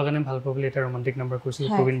ভাল লগা নে ভাল পোৱা বুলি এটা ৰোমান্টিক নাম্বাৰ কৰিছিলোঁ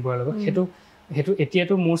প্ৰবীণ বৰাৰ লগত সেইটো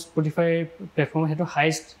এতিয়াতো মোৰ স্পটিফাই প্লেটফৰ্মত সেইটো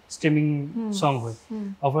হাইষ্ট ষ্ট্ৰিমিং ছং হয়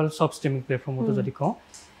অভাৰঅল চব ষ্ট্ৰিমিং প্লেটফৰ্মতো যদি কওঁ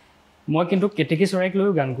মই কিন্তু কেতেকী চৰাইক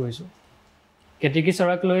লৈও গান কৰিছোঁ কেতেকী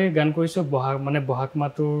চৰাইক লৈ গান কৰিছোঁ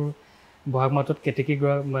বহাগ মাহটোত কেতেকী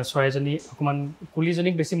চৰাইজনী অকণমান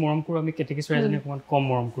কুলিজনীক বেছি মৰম কৰোঁ আমি কেতেকী চৰাইজনী অকণমান কম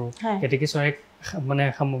মৰম কৰোঁ কেতেকী চৰাইক মানে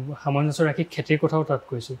সামঞ্জস্য ৰাখি খেতিৰ কথাও তাত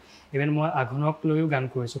কৈছোঁ ইভেন মই আঘোণক লৈও গান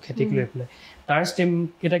কৰিছোঁ খেতিক লৈ পেলাই তাৰ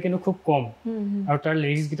ষ্টেমকেইটা কিন্তু খুব কম আৰু তাৰ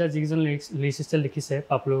লিৰিক্সকেইটা যিকেইজন লিৰিচিষ্টে লিখিছে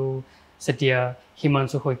পাপলু চেতিয়া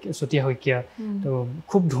হিমাংশু চতিয়া শইকীয়া তো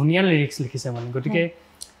খুব ধুনীয়া লিৰিক্স লিখিছে মানে গতিকে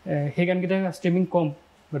সেই গানকেইটা ষ্ট্ৰিমিং কম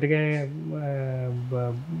গতিকে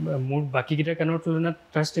মোৰ বাকীকেইটা গানৰ তুলনাত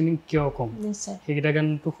তাৰ ষ্ট্ৰিমিং কিয় কম সেইকেইটা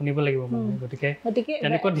গানটো শুনিব লাগিব মানুহে গতিকে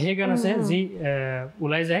তেনেকুৱা ঢেৰ গান আছে যি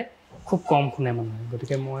ওলাই যায় খুব কম শুনে মানুহে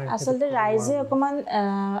গতিকে মই আচলতে ৰাইজে অকণমান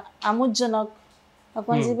আমোদজনক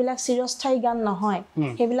অকণমান যিবিলাক চিৰস্থায়ী গান নহয়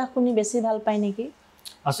সেইবিলাক শুনি বেছি ভাল পায় নেকি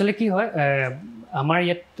আচলতে কি হয় আমাৰ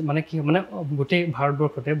ইয়াত মানে কি মানে গোটেই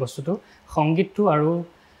ভাৰতবৰ্ষতে বস্তুটো সংগীতটো আৰু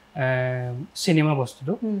চিনেমা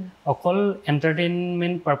বস্তুটো অকল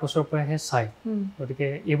এণ্টাৰটেইনমেণ্ট পাৰপছৰ পৰাহে চায় গতিকে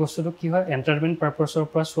এই বস্তুটো কি হয় এণ্টাৰটেইনমেণ্ট পাৰপছৰ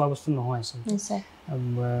পৰা চোৱা বস্তু নহয় আচলতে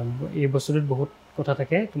এই বস্তুটোত বহুত কথা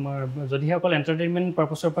থাকে তোমাৰ যদিহে অকল এণ্টাৰটেইনমেণ্ট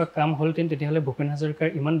পাৰপছৰ পৰা কাম হ'লহেঁতেন তেতিয়াহ'লে ভূপেন হাজৰিকাৰ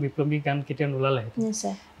ইমান বিপ্লৱী গান কেতিয়াও নোলালেহেঁতেন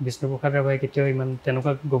বিষ্ণুপ্ৰসাদ ৰাভাই কেতিয়াও ইমান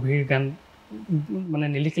তেনেকুৱা গভীৰ গান মানে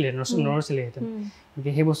নৰচিলেহেঁতেন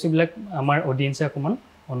গতিকে সেই বস্তুবিলাক আমাৰ অডিয়েঞ্চে অকণমান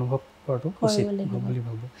অনুভৱ কৰাটো উচিত বুলি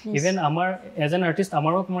ভাবোঁ ইভেন আমাৰ এজ এন আৰ্টিষ্ট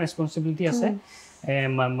আমাৰো অকণমান ৰেছপনচিবিলিটি আছে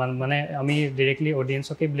মানে আমি ডিৰেক্টলি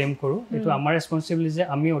অডিয়েঞ্চকে ব্লেম কৰোঁ এইটো আমাৰ ৰেছপনচিবিলিটি যে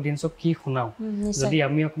আমি অডিয়েঞ্চক কি শুনাওঁ যদি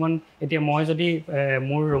আমি অকণমান এতিয়া মই যদি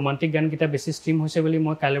মোৰ ৰোমান্টিক গানকেইটা বেছি ষ্ট্ৰীম হৈছে বুলি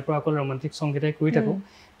মই কাইলৈৰ পৰা অকল ৰোমান্টিক ছংকেইটাই কৰি থাকোঁ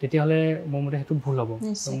তেতিয়াহ'লে মোৰ মতে সেইটো ভুল হ'ব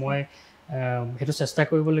মই সেইটো চেষ্টা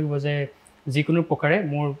কৰিব লাগিব যে যিকোনো প্ৰকাৰে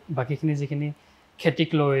মোৰ বাকীখিনি যিখিনি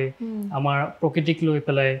খেতিক লৈ আমাৰ প্ৰকৃতিক লৈ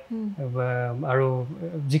পেলাই আৰু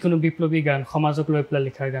যিকোনো বিপ্লৱী গান সমাজক লৈ পেলাই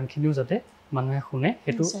লিখাৰ গানখিনিও যাতে মানুহে শুনে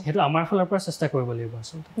সেইটো আমাৰ ফালৰ পৰা চেষ্টা কৰিব লাগিব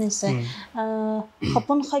আচলতে নিশ্চয়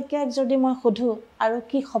সপোন শইকীয়াক যদি মই সোধোঁ আৰু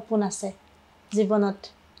কি সপোন আছে জীৱনত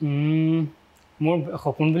মোৰ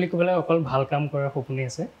সপোন বুলি ক'বলৈ অকল ভাল কাম কৰাৰ সপোনেই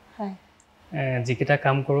আছে যিকেইটা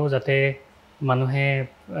কাম কৰোঁ যাতে মানুহে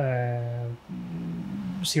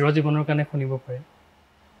চিৰজীৱনৰ কাৰণে শুনিব পাৰে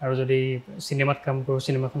আৰু যদি চিনেমাত কাম কৰোঁ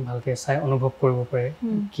চিনেমাখন ভালকৈ চাই অনুভৱ কৰিব পাৰে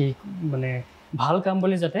কি মানে ভাল কাম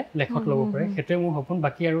বুলি যাতে লেখত ল'ব পাৰে সেইটোৱে মোৰ সপোন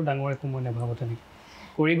বাকী আৰু ডাঙৰ একো মই নাভাবোঁ তেনেকৈ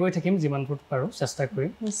কৰি গৈ থাকিম যিমান দূৰ পাৰোঁ চেষ্টা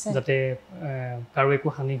কৰিম যাতে কাৰো একো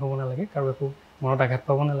হানি হ'ব নালাগে কাৰো একো মনত আঘাত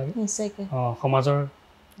পাব নালাগে সমাজৰ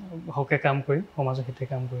হকে কাম কৰিম সমাজৰ হিতে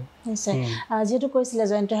কাম কৰিম নিশ্চয় যিহেতু কৈছিলে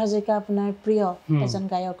জয়ন্ত হাজৰিকা আপোনাৰ প্ৰিয় এজন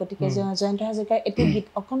গায়ক গতিকে জয়ন্ত হাজৰিকাৰ এটি গীত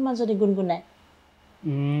অকণমান যদি গুণগুণায়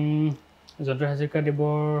জয়ন্ত হাজৰিকা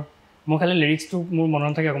দেৱৰ মই খালি লিৰিক্সটো মোৰ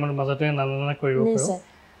মনত থাকে অকণমান মাজতে নানা কৰিব পাৰোঁ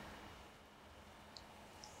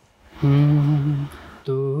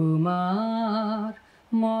তোমাৰ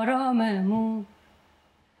মৰমে মোক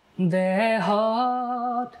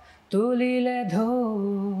দেহত তুলিলে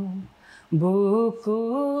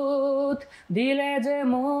বুকুত দিলে যে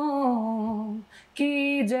মোক কি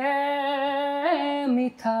যে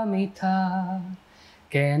মিঠা মিঠা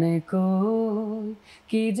কেনেকৈ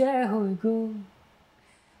কি যে হৈ গ'ল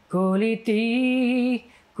কলিতি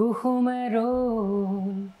কুসুমে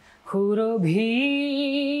ৰ'ল সুৰভি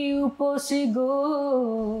উপচি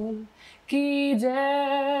গ'ল কি যে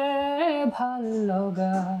ভাল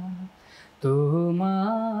লগা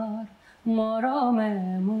তোমাৰ মৰমে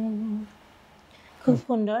মোৰ খুব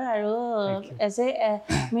সুন্দৰ আৰু এজ এ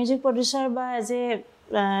মিউজিক প্ৰডিউচাৰ বা এজ এ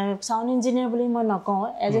সাউণ্ড ইঞ্জিনিয়াৰ বুলি মই নকওঁ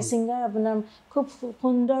এজ এ ছিংগাৰ আপোনাৰ খুব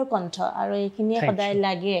সুন্দৰ কণ্ঠ আৰু এইখিনিয়ে সদায়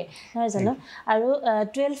লাগে নহয় জানো আৰু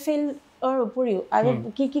 12 ফেইলৰ উপৰিও আৰু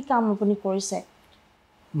কি কাম আপুনি কৰিছে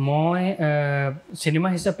মই চিনেমা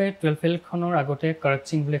হিচাপে 12 ফেইলখনৰ আগতে কৰক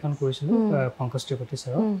সিং বুলি এখন কৰিছিলোঁ পংকজ ত্ৰিপাঠী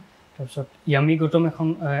ছাৰৰ তাৰপিছত য়ামি গৌতম এখন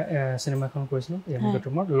চিনেমা এখন কৰিছিলোঁ য়ামি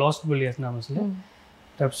গৌতমৰ লষ্ট বুলি নাম আছিলে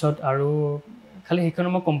তাৰপিছত আৰু খালি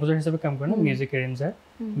সেইখনৰ মই কম্প'জাৰ হিচাপে কাম কৰা নাই মিউজিক এৰেঞ্জাৰ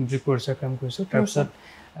মিউজিক প্ৰডিউচাৰ কাম কৰিছোঁ তাৰপিছত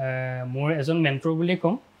মোৰ এজন মেণ্টৰ বুলিয়ে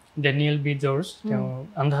ক'ম ডেনিয়েল বি জৰ্জ তেওঁ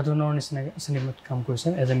আন্ধাধুনৰ নিচিনা চিনেমাত কাম কৰিছে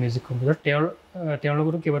এজ এ মিউজিক কম্প'জাৰ তেওঁৰ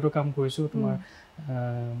লগতো কেইবাটাও কাম কৰিছোঁ তোমাৰ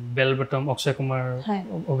বেল বটম অক্ষয় কুমাৰ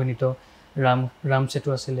অভিনীত ৰাম চেতু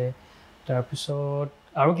আছিলে তাৰপিছত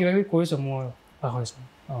আৰু কিবা কিবি কৰিছোঁ মই পাহৰিছো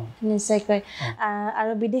নিশ্চয়কৈ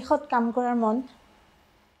আৰু বিদেশত কাম কৰাৰ মন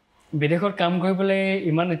বিদেশত কাম কৰিবলৈ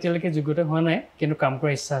ইমান এতিয়ালৈকে যোগ্যতা হোৱা নাই কিন্তু কাম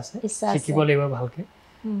কৰাৰ ইচ্ছা আছে শিকিব লাগিব ভালকে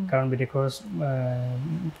কাৰণ বিদেশৰ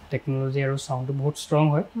টেকনলজি আৰু সাউণ্ডটো বহুত ষ্ট্ৰং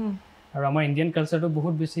হয় আৰু আমাৰ ইণ্ডিয়ান কালচাৰটো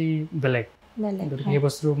বহুত বেছি বেলেগ সেই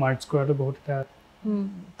বস্তুটো মাৰ্চ কৰাটো বহুত এটা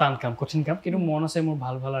টান কাম কঠিন কাম কিন্তু মন আছে মোৰ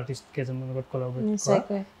ভাল ভাল আৰ্টিষ্ট কেইজনৰ লগত কোলাবৰেট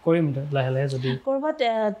কৰিম লাহে লাহে যদি কৰবাত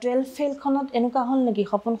 12 ফেলখনত এনেকুৱা হ'ল নেকি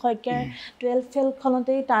সপোন শইকীয়াৰ 12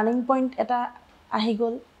 ফেলখনতেই টাৰ্নিং পইণ্ট এটা আহি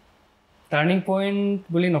গ'ল টাৰ্নিং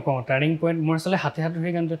পইণ্ট বুলি নকওঁ টাৰ্নিং পইণ্ট মোৰ আচলতে হাতে হাত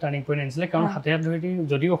ধৰি গানটো টাৰ্নিং পইণ্ট আনিছিলে কাৰণ হাতে হাত ধৰি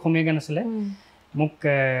যদিও অসমীয়া গান আছিলে মোক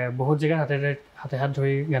বহুত জেগা হাতে হাত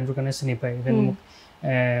ধৰি গানটোৰ কাৰণে চিনি পায়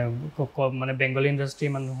মোক মানে বেংগলী ইণ্ডাষ্ট্ৰী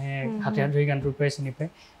মানুহে হাতে হাত ধৰি গানটোৰ পৰাই চিনি পায়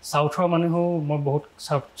চাউথৰ মানুহেও মই বহুত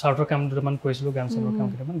চাউথৰ কাম দুটামান কৰিছিলোঁ গান চাউথৰ কাম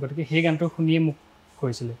কেইটামান গতিকে সেই গানটো শুনিয়ে মোক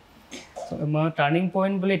কৰিছিলে মই টাৰ্নিং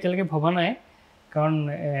পইণ্ট বুলি এতিয়ালৈকে ভবা নাই কাৰণ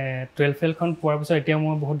 12 ফেলখন পোৱাৰ পিছত এতিয়া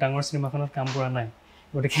মই বহুত ডাঙৰ চিনেমাখনত কাম কৰা নাই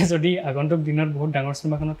গতিকে যদি আগন্তুক দিনত বহুত ডাঙৰ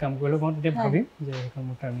চিনেমাখনত কাম কৰিলে মই তেতিয়া ভাবিম যে সেইখন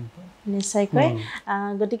মোৰ টাৰ্নিং পইণ্ট নিশ্চয়কৈ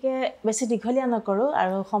গতিকে বেছি দীঘলীয়া নকৰোঁ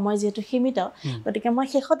আৰু সময় যিহেতু সীমিত গতিকে মই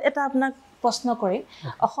শেষত এটা আপোনাক প্ৰশ্ন কৰিম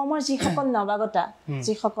অসমৰ যিসকল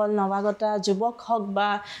নৱাগতা যুৱক হওক বা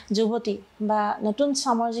যুৱতী বা নতুন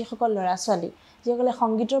চামৰ যিসকল ল'ৰা ছোৱালী যিসকলে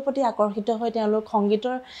সংগীতৰ প্ৰতি আকৰ্ষিত হৈ তেওঁলোক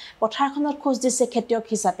সংগীতৰ পথাৰখনত খোজ দিছে খেতিয়ক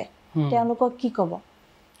হিচাপে তেওঁলোকক কি ক'ব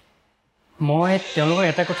মই তেওঁলোকক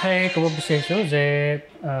এটা কথাই ক'ব বিচাৰিছোঁ যে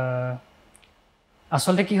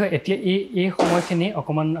আচলতে কি হয় এতিয়া এই সময়খিনি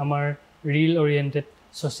অকণমান আমাৰ reel oriented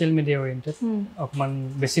social media oriented অকণমান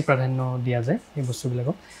বেছি প্ৰাধান্য দিয়া যায় এই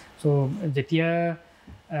বস্তুবিলাকক চ' যেতিয়া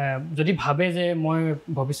যদি ভাবে যে মই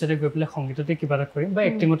ভৱিষ্যতে গৈ পেলাই সংগীততে কিবা এটা কৰিম বা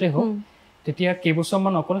এক্টিঙতে হওক তেতিয়া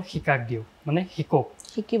কেইবছৰমান অকল শিকাক দিওঁ মানে শিকক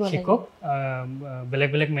বেলেগ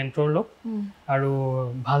বেলেগ মেণ্টৰ লওক আৰু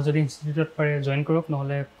ভাল যদি ইনষ্টিটিউটত পাৰে জইন কৰক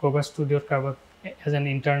নহ'লে ক'ৰবাৰ ষ্টুডিঅ'ত কাৰোবাক এজ এন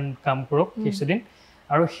ইণ্টাৰ্ণ কাম কৰক কিছুদিন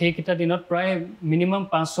আৰু সেইকেইটা দিনত প্ৰায় মিনিমাম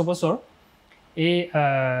 5-6 বছৰ এই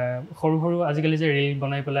সৰু সৰু আজিকালি যে ৰীল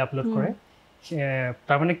বনাই পেলাই আপলোড কৰে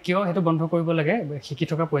তাৰমানে কিয় সেইটো বন্ধ কৰিব লাগে শিকি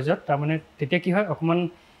থকা পৰ্যায়ত তাৰমানে তেতিয়া কি হয় অকণমান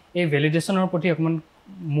এই ভেলিডেশ্যনৰ প্ৰতি অকণমান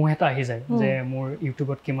মোহ এটা আহি যায় যে মোৰ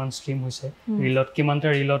ইউটিউবত কিমান ষ্ট্ৰীম হৈছে ৰীলত কিমানটা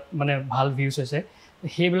ৰীলত মানে ভাল ভিউজ হৈছে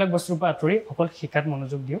সেইবিলাক বস্তুৰ পৰা আঁতৰি অকল শিকাত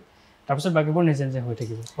মনোযোগ দিয়ক তাৰপিছত বাকীবোৰ নিজে নিজে হৈ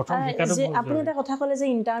থাকিব প্ৰথম শিকাটো আপুনি এটা কথা ক'লে যে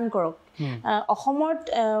ইণ্টাৰ্ণ কৰক অসমত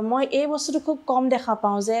মই এই বস্তুটো খুব কম দেখা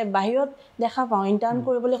পাওঁ যে বাহিৰত দেখা পাওঁ ইণ্টাৰ্ণ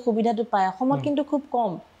কৰিবলৈ সুবিধাটো পায় অসমত কিন্তু খুব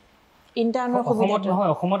কম ইণ্টাৰ্ণৰ সুবিধাটো নহয়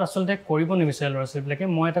অসমত আচলতে কৰিব নিবিচাৰে ল'ৰা ছোৱালীবিলাকে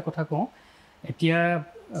মই এটা কথা কওঁ এতিয়া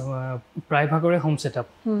প্ৰায়ভাগৰে হোম ছেটআপ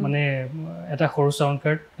মানে এটা সৰু চাউণ্ড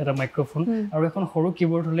কাৰ্ড এটা মাইক্ৰফোন আৰু এখন সৰু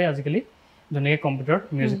কীবৰ্ড হ'লে আজিকালি ধুনীয়াকৈ কম্পিউটাৰত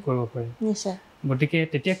মিউজিক কৰিব পাৰি নিশ্চয় গতিকে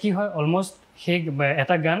তেতিয়া কি হয় অলমষ্ট সেই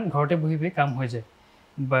এটা গান ঘৰতে বহি বহি কাম হৈ যায়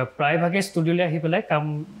বা প্ৰায়ভাগে ষ্টুডিঅ'লৈ আহি পেলাই কাম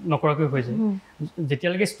নকৰাকৈ হৈ যায়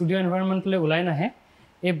যেতিয়ালৈকে ষ্টুডিঅ' এনভাইৰনমেণ্টলৈ ওলাই নাহে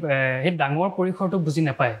এই ডাঙৰ পৰিসৰটো বুজি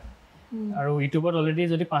নাপায় আৰু ইউটিউবত অলৰেডি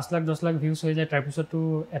যদি 5 লাখ 10 লাখ ভিউজ হৈ যায় তাৰপিছতো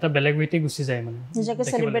এটা বেলেগ ৱেইটে গুচি যায় মানে নিজকে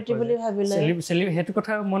চেলিব্ৰিটি বুলি ভাবিলে সেইটো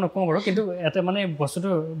কথা মই নকওঁ বাৰু কিন্তু এটা মানে বস্তুটো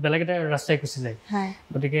বেলেগ এটা ৰাস্তাই গুচি যায়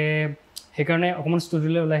গতিকে সেইকাৰণে অকণমান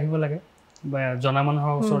ষ্টুডিঅ'লৈ ওলাই আহিব লাগে বা জনা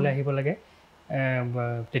মানুহৰ ওচৰলৈ আহিব লাগে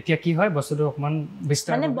তেতিয়া কি হয় বস্তুটো অকণমান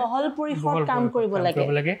বিস্তাৰ মানে বহল পৰিসৰত কাম কৰিব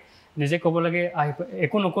লাগে নিজে ক'ব লাগে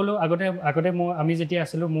একো নক'লেও আগতে আমি যেতিয়া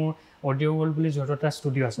আছিলোঁ মোৰ অডিঅ' ৱৰ্ল্ড বুলি য'ত এটা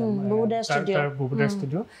ষ্টুডিঅ' আছে তাৰ বুবুদাৰ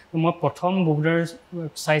ষ্টুডিঅ' মই প্ৰথম বুবুদাৰ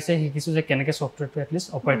চাই শিকিছোঁ যে কেনেকৈ ছফ্টৱেৰটো এটলিষ্ট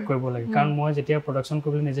অপাৰেট কৰিব লাগে কাৰণ মই যেতিয়া প্ৰডাকশ্যন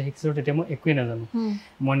কৰিবলৈ নিজে শিকিছিলোঁ তেতিয়া মই একোৱেই নাজানো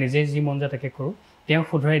মই নিজে যি মন যায় তাকে কৰোঁ তেওঁ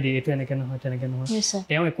শুধৰাই দিয়ে এইটো এনেকৈ নহয় তেনেকৈ নহয়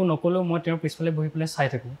তেওঁ একো নক'লেও মই তেওঁৰ পিছফালে বহি পেলাই চাই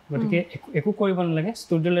থাকোঁ গতিকে একো কৰিব নালাগে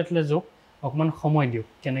ষ্টুডিঅ'লৈ যাওক অকণমান সময় দিয়ক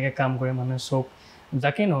কেনেকৈ কাম কৰে মানুহে চাওক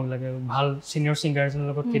যাকেই নহওক লাগে ভাল ছিনিয়ৰ ছিংগাৰ এজনৰ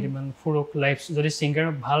লগত কেইদিনমান ফুৰক লাইভ যদি ছিংগাৰ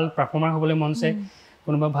ভাল পাৰফৰ্মাৰ হ'বলৈ মন আছে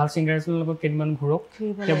কোনোবা ভাল ছিংগাৰ এজনৰ লগত কেইদিনমান ঘূৰক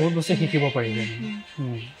তেতিয়া বহুত বস্তু শিকিব পাৰিব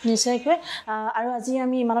নিশ্চয়কৈ আৰু আজি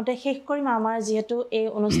আমি ইমানতে শেষ কৰিম আমাৰ যিহেতু এই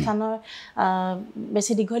অনুষ্ঠানৰ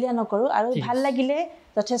বেছি দীঘলীয়া নকৰোঁ আৰু ভাল লাগিলে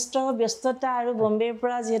যথেষ্ট ব্যস্ততা আৰু বম্বেৰ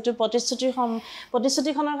পৰা যিহেতু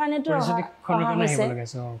প্ৰতিশ্ৰুতিখনৰ কাৰণেতো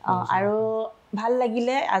আৰু ভাল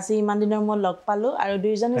লাগিলে আজি ইমান দিনৰ মই লগ পালোঁ আৰু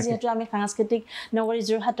দুইজনে যিহেতু আমি সাংস্কৃতিক নগৰী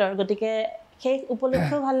যোৰহাটৰ গতিকে সেই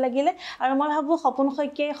উপলক্ষেও ভাল লাগিলে আৰু মই ভাবোঁ সপোন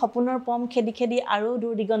শইকীয়াই সপোনৰ পম খেদি খেদি আৰু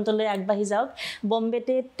দূৰ দিগন্তলৈ আগবাঢ়ি যাওক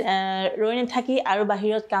বম্বেতে ৰৈ নাথাকি আৰু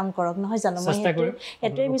বাহিৰত কাম কৰক নহয় জানো মই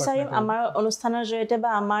সেইটোৱে বিচাৰিম আমাৰ অনুষ্ঠানৰ জৰিয়তে বা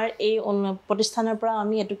আমাৰ এই প্ৰতিষ্ঠানৰ পৰা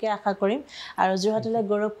আমি এইটোকে আশা কৰিম আৰু যোৰহাটলৈ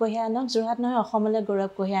গৌৰৱ কঢ়িয়াই আনক যোৰহাট নহয় অসমলৈ গৌৰৱ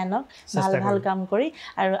কঢ়িয়াই আনক ভাল কাম কৰি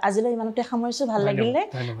আৰু আজিলৈ ইমানতে সামৰিছোঁ ভাল লাগিলে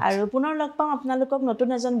আৰু পুনৰ লগ পাম আপোনালোকক নতুন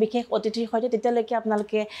এজন বিশেষ অতিথিৰ সৈতে তেতিয়ালৈকে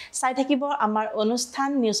আপোনালোকে চাই থাকিব আমাৰ অনুষ্ঠান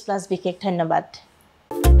নিউজ প্লাছ বিশেষ ধন্যবাদ